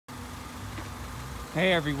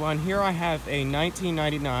Hey everyone, here I have a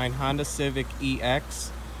 1999 Honda Civic EX.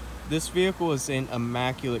 This vehicle is in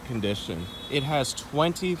immaculate condition. It has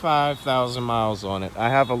 25,000 miles on it. I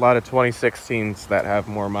have a lot of 2016s that have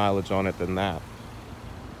more mileage on it than that.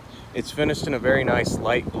 It's finished in a very nice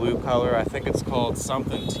light blue color. I think it's called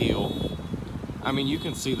something teal. I mean, you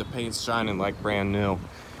can see the paint's shining like brand new.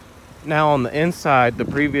 Now on the inside, the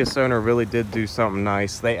previous owner really did do something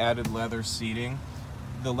nice. They added leather seating.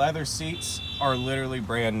 The leather seats are literally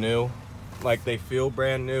brand new. Like, they feel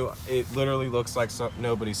brand new. It literally looks like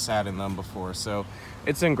nobody sat in them before, so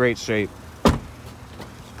it's in great shape.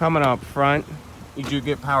 Coming up front, you do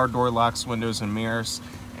get power door locks, windows, and mirrors,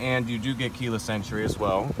 and you do get keyless entry as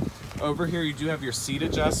well. Over here, you do have your seat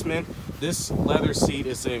adjustment. This leather seat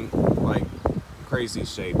is in like crazy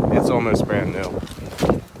shape. It's almost brand new.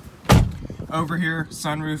 Over here,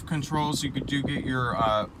 sunroof controls. You do get your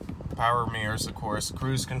power mirrors, of course,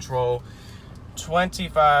 cruise control,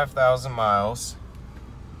 25,000 miles.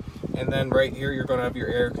 And then right here, you're gonna have your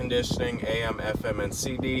air conditioning, AM, FM, and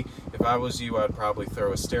CD. If I was you, I'd probably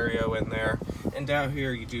throw a stereo in there. And down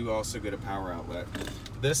here, you do also get a power outlet.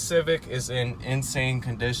 This Civic is in insane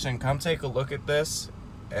condition. Come take a look at this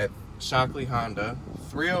at Shockley Honda,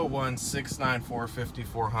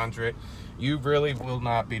 301-694-5400. You really will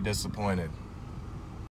not be disappointed.